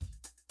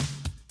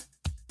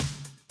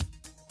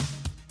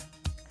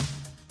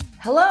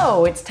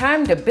Hello, it's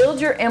time to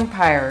build your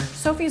empire.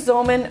 Sophie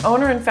Zollman,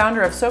 owner and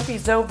founder of Sophie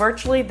Zo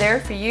Virtually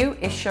There For You,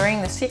 is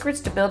sharing the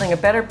secrets to building a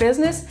better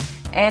business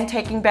and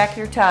taking back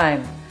your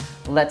time.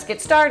 Let's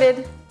get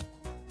started.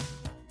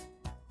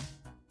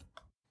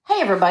 Hey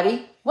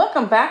everybody,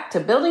 welcome back to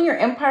Building Your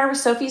Empire with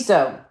Sophie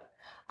Zo.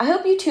 I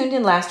hope you tuned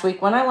in last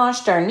week when I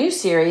launched our new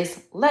series,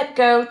 Let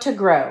Go to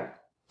Grow.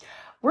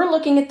 We're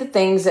looking at the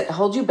things that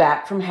hold you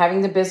back from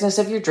having the business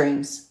of your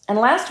dreams. And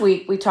last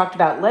week, we talked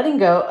about letting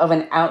go of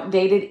an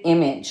outdated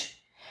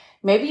image.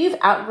 Maybe you've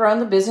outgrown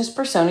the business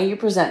persona you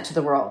present to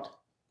the world.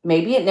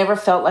 Maybe it never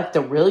felt like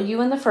the real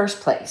you in the first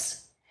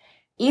place.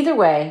 Either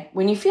way,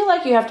 when you feel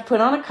like you have to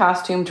put on a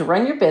costume to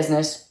run your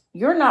business,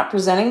 you're not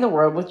presenting the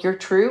world with your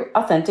true,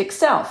 authentic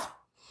self.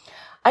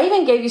 I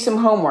even gave you some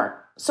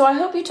homework, so I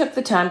hope you took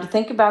the time to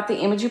think about the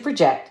image you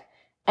project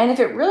and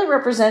if it really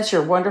represents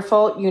your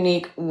wonderful,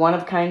 unique,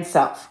 one-of-a-kind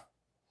self.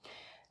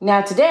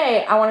 Now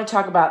today, I want to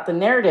talk about the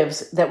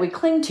narratives that we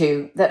cling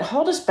to that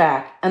hold us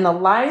back and the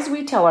lies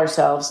we tell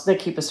ourselves that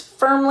keep us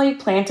firmly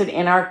planted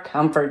in our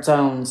comfort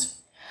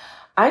zones.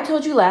 I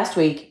told you last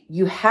week,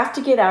 you have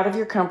to get out of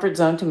your comfort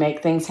zone to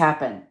make things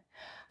happen.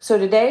 So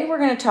today, we're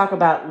going to talk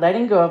about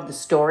letting go of the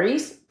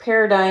stories,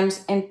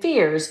 paradigms, and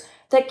fears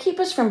that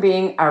keep us from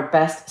being our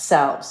best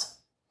selves.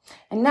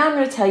 And now I'm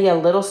going to tell you a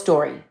little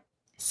story.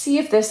 See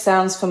if this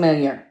sounds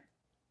familiar.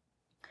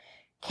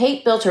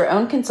 Kate built her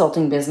own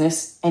consulting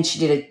business, and she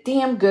did a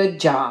damn good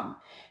job.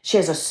 She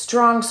has a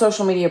strong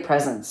social media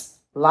presence,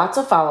 lots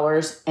of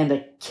followers, and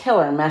a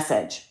killer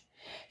message.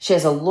 She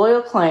has a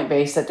loyal client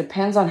base that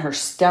depends on her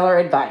stellar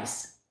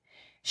advice.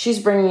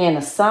 She's bringing in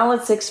a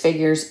solid 6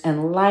 figures,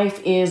 and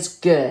life is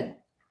good.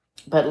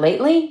 But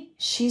lately,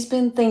 she's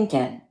been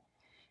thinking.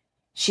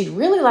 She'd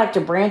really like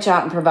to branch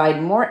out and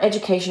provide more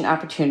education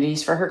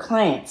opportunities for her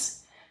clients.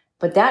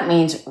 But that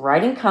means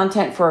writing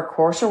content for a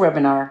course or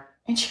webinar,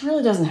 and she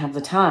really doesn't have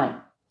the time.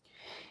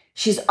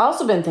 She's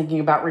also been thinking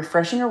about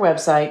refreshing her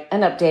website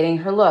and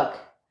updating her look.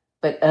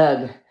 But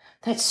ugh,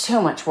 that's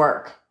so much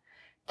work.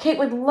 Kate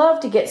would love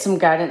to get some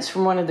guidance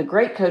from one of the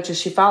great coaches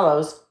she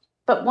follows,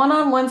 but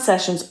one-on-one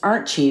sessions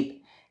aren't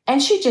cheap,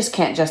 and she just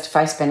can't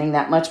justify spending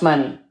that much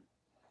money.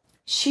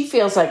 She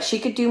feels like she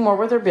could do more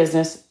with her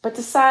business, but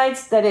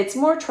decides that it's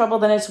more trouble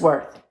than it's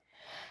worth.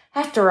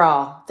 After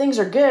all, things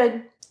are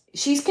good.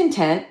 She's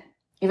content.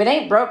 If it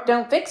ain't broke,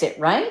 don't fix it,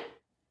 right?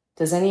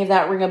 Does any of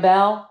that ring a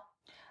bell?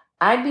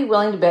 I'd be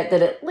willing to bet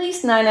that at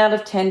least 9 out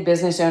of 10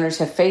 business owners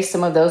have faced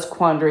some of those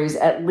quandaries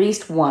at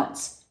least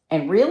once.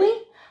 And really,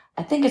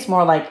 I think it's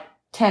more like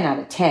 10 out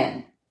of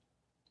 10.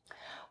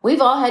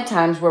 We've all had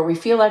times where we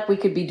feel like we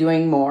could be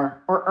doing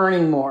more or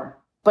earning more.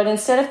 But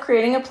instead of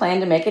creating a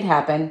plan to make it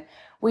happen,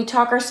 we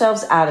talk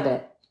ourselves out of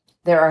it.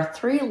 There are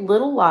 3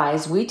 little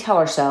lies we tell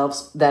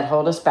ourselves that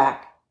hold us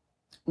back.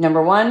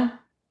 Number 1,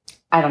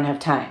 I don't have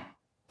time.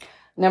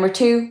 Number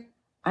 2,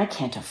 I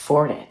can't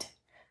afford it.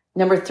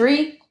 Number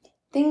 3,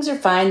 things are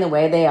fine the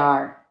way they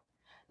are.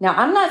 Now,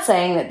 I'm not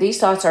saying that these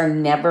thoughts are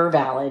never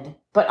valid,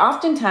 but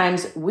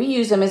oftentimes we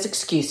use them as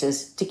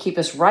excuses to keep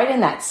us right in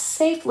that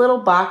safe little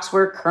box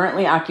we're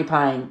currently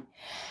occupying.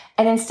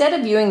 And instead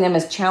of viewing them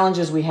as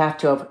challenges we have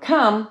to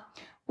overcome,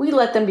 we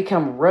let them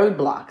become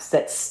roadblocks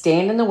that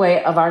stand in the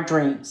way of our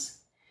dreams.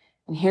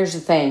 And here's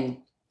the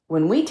thing.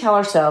 When we tell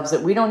ourselves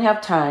that we don't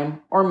have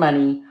time or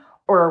money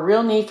or a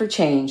real need for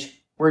change,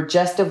 we're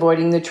just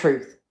avoiding the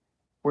truth.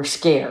 We're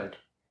scared.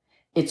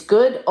 It's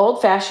good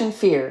old-fashioned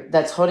fear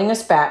that's holding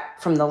us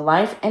back from the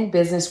life and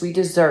business we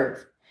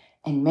deserve.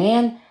 And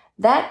man,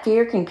 that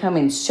fear can come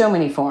in so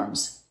many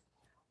forms.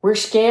 We're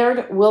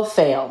scared we'll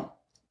fail.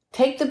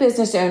 Take the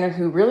business owner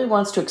who really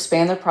wants to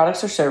expand their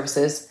products or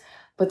services,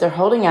 but they're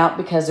holding out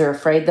because they're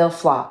afraid they'll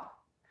flop.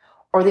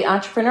 Or the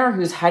entrepreneur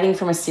who's hiding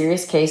from a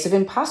serious case of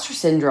imposter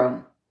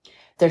syndrome.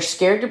 They're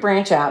scared to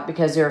branch out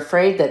because they're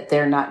afraid that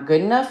they're not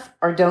good enough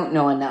or don't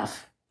know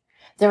enough.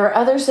 There are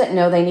others that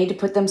know they need to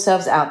put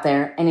themselves out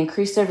there and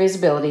increase their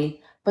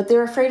visibility, but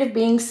they're afraid of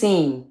being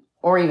seen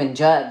or even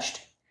judged.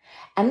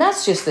 And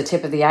that's just the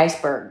tip of the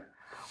iceberg.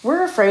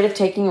 We're afraid of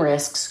taking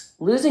risks,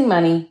 losing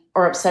money,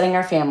 or upsetting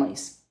our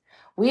families.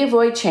 We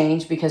avoid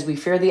change because we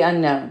fear the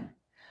unknown.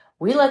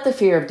 We let the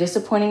fear of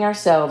disappointing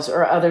ourselves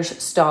or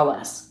others stall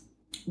us.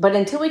 But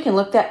until we can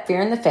look that fear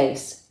in the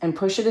face and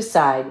push it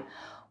aside,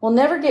 we'll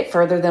never get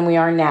further than we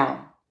are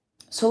now.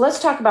 So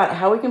let's talk about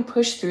how we can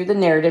push through the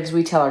narratives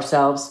we tell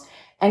ourselves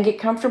and get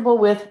comfortable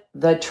with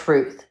the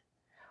truth.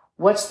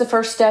 What's the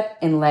first step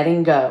in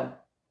letting go?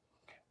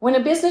 When a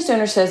business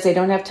owner says they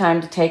don't have time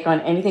to take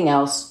on anything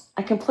else,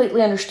 I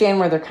completely understand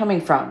where they're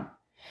coming from.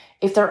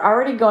 If they're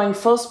already going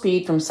full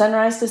speed from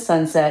sunrise to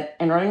sunset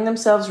and running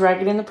themselves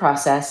ragged in the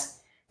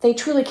process, they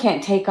truly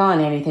can't take on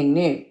anything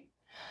new.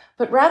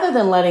 But rather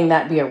than letting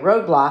that be a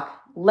roadblock,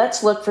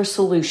 let's look for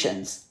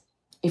solutions.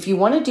 If you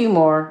want to do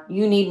more,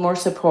 you need more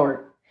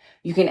support.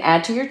 You can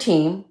add to your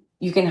team,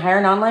 you can hire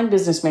an online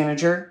business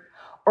manager,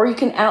 or you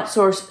can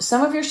outsource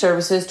some of your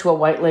services to a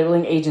white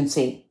labeling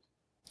agency.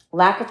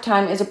 Lack of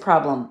time is a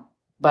problem,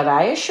 but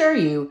I assure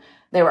you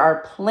there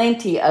are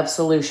plenty of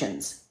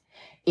solutions.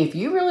 If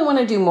you really want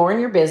to do more in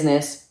your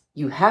business,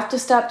 You have to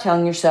stop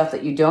telling yourself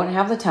that you don't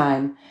have the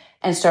time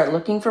and start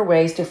looking for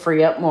ways to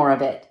free up more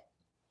of it.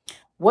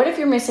 What if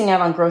you're missing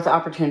out on growth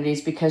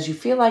opportunities because you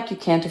feel like you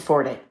can't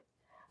afford it?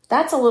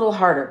 That's a little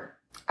harder.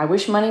 I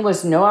wish money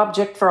was no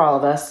object for all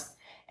of us,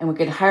 and we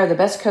could hire the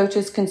best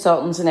coaches,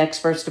 consultants, and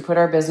experts to put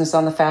our business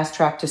on the fast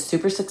track to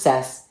super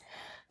success,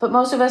 but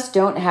most of us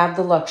don't have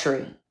the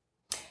luxury.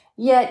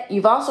 Yet,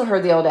 you've also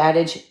heard the old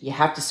adage, you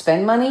have to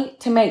spend money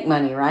to make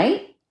money,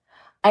 right?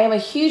 I am a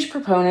huge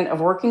proponent of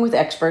working with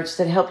experts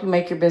that help you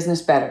make your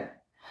business better.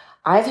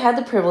 I've had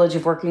the privilege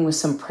of working with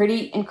some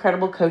pretty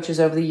incredible coaches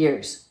over the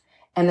years,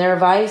 and their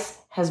advice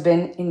has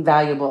been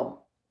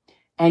invaluable.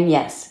 And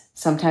yes,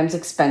 sometimes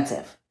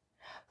expensive.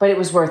 But it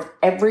was worth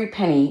every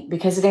penny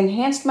because it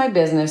enhanced my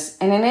business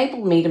and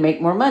enabled me to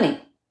make more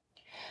money.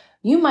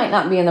 You might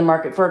not be in the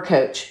market for a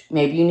coach.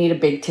 Maybe you need a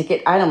big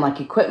ticket item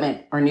like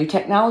equipment or new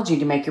technology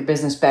to make your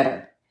business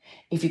better.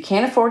 If you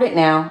can't afford it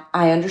now,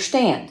 I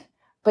understand.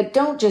 But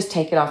don't just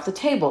take it off the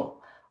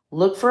table.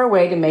 Look for a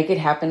way to make it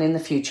happen in the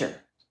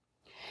future.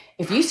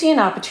 If you see an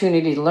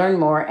opportunity to learn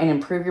more and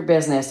improve your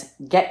business,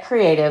 get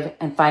creative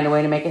and find a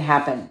way to make it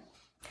happen.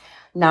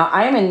 Now,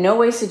 I am in no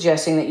way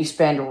suggesting that you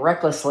spend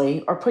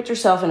recklessly or put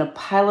yourself in a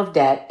pile of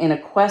debt in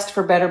a quest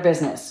for better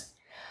business.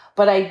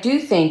 But I do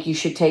think you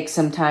should take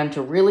some time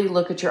to really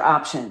look at your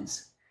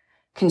options.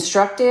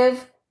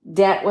 Constructive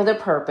debt with a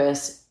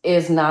purpose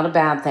is not a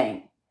bad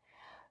thing.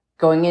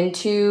 Going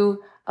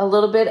into a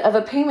little bit of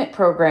a payment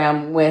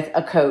program with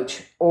a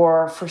coach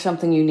or for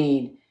something you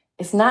need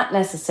is not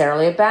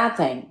necessarily a bad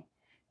thing.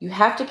 You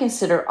have to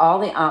consider all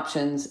the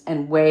options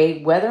and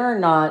weigh whether or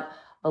not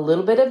a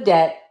little bit of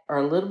debt or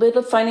a little bit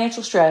of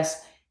financial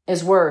stress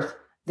is worth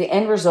the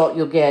end result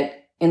you'll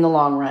get in the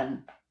long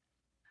run.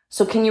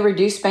 So can you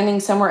reduce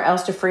spending somewhere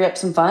else to free up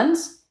some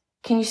funds?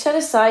 Can you set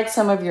aside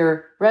some of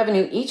your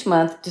revenue each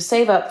month to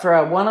save up for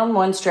a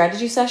one-on-one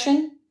strategy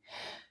session?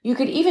 You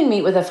could even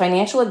meet with a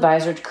financial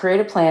advisor to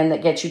create a plan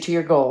that gets you to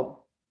your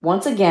goal.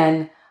 Once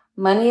again,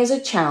 money is a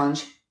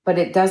challenge, but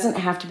it doesn't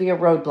have to be a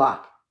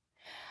roadblock.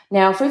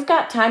 Now, if we've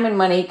got time and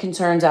money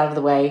concerns out of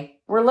the way,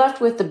 we're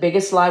left with the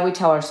biggest lie we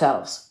tell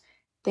ourselves.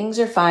 Things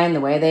are fine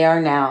the way they are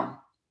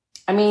now.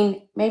 I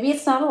mean, maybe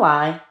it's not a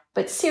lie,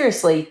 but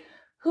seriously,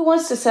 who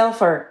wants to settle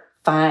for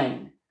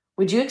fine?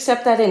 Would you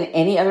accept that in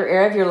any other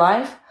area of your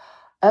life?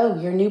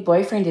 Oh, your new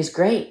boyfriend is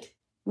great.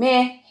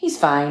 Meh, he's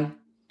fine.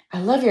 I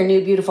love your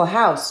new beautiful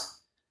house.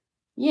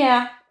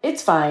 Yeah,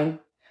 it's fine.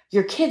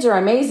 Your kids are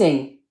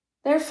amazing.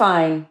 They're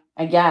fine,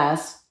 I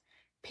guess.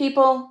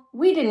 People,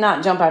 we did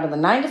not jump out of the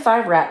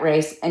 9-to-5 rat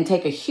race and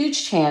take a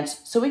huge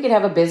chance so we could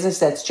have a business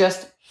that's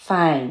just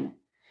fine.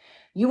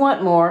 You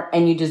want more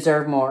and you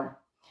deserve more.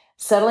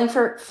 Settling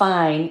for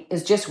fine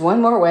is just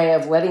one more way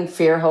of letting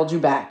fear hold you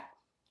back.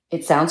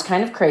 It sounds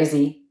kind of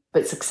crazy,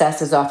 but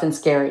success is often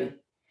scary.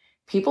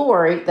 People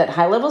worry that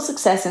high-level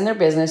success in their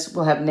business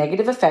will have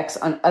negative effects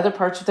on other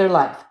parts of their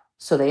life,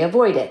 so they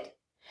avoid it.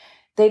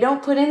 They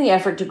don't put in the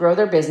effort to grow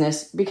their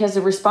business because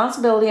the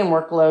responsibility and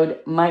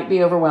workload might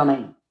be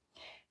overwhelming.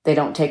 They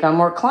don't take on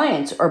more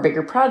clients or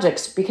bigger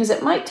projects because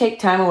it might take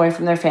time away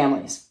from their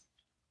families.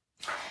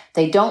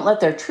 They don't let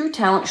their true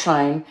talent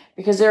shine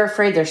because they're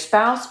afraid their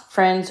spouse,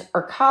 friends,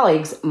 or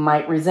colleagues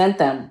might resent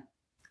them,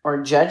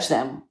 or judge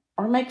them,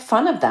 or make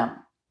fun of them.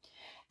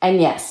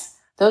 And yes,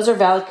 those are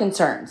valid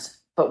concerns.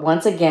 But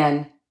once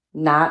again,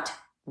 not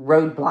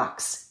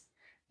roadblocks.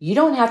 You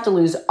don't have to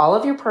lose all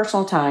of your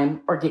personal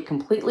time or get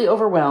completely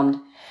overwhelmed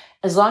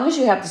as long as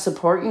you have the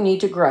support you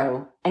need to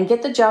grow and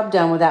get the job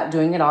done without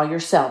doing it all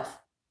yourself.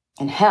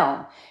 And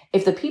hell,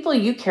 if the people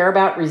you care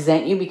about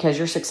resent you because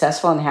you're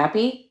successful and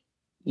happy,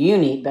 you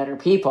need better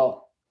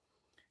people.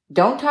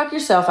 Don't talk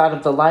yourself out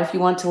of the life you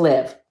want to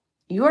live.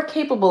 You are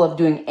capable of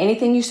doing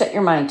anything you set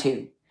your mind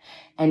to.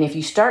 And if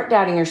you start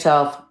doubting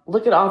yourself,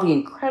 look at all the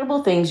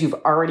incredible things you've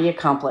already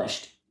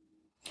accomplished.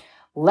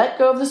 Let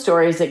go of the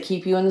stories that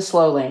keep you in the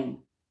slow lane.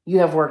 You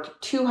have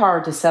worked too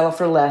hard to settle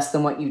for less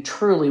than what you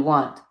truly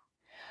want.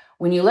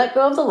 When you let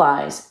go of the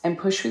lies and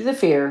push through the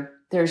fear,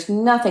 there's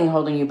nothing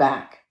holding you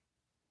back.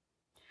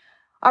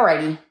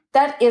 Alrighty,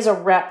 that is a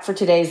wrap for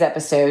today's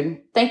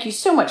episode. Thank you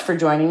so much for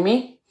joining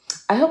me.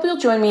 I hope you'll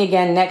join me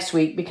again next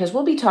week because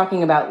we'll be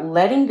talking about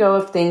letting go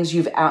of things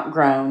you've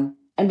outgrown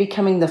and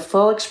becoming the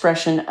full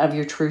expression of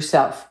your true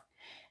self.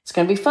 It's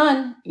going to be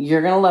fun.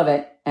 You're going to love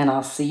it, and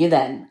I'll see you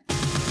then.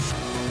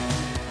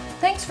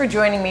 Thanks for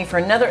joining me for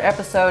another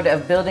episode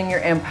of Building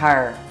Your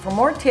Empire. For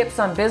more tips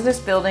on business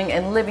building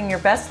and living your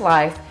best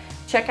life,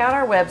 check out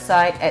our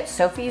website at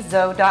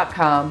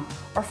sophiezo.com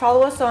or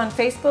follow us on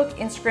Facebook,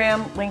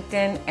 Instagram,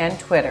 LinkedIn, and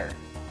Twitter.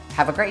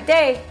 Have a great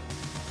day.